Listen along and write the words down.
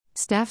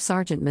Staff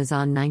Sergeant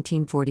Mazan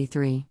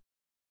 1943.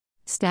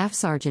 Staff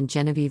Sergeant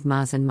Genevieve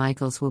Mazan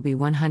Michaels will be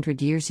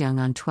 100 years young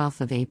on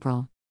 12th of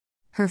April.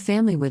 Her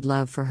family would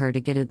love for her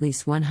to get at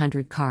least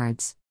 100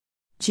 cards.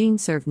 Jean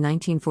served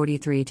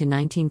 1943 to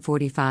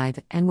 1945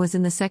 and was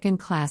in the second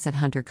class at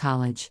Hunter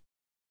College.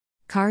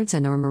 Cards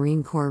and/or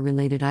Marine Corps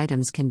related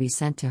items can be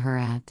sent to her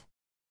at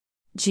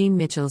Jean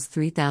Mitchell's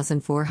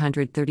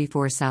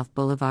 3434 South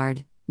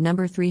Boulevard,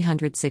 number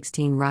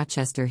 316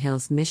 Rochester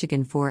Hills,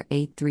 Michigan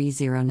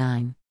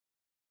 48309.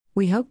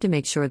 We hope to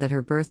make sure that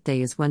her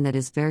birthday is one that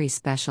is very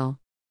special.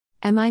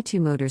 MI2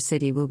 Motor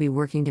City will be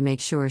working to make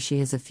sure she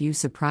has a few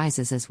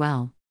surprises as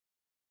well.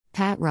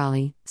 Pat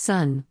Raleigh,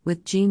 son,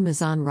 with Jean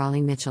Mazan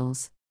Raleigh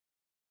Mitchells.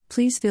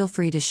 Please feel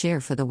free to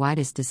share for the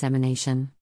widest dissemination.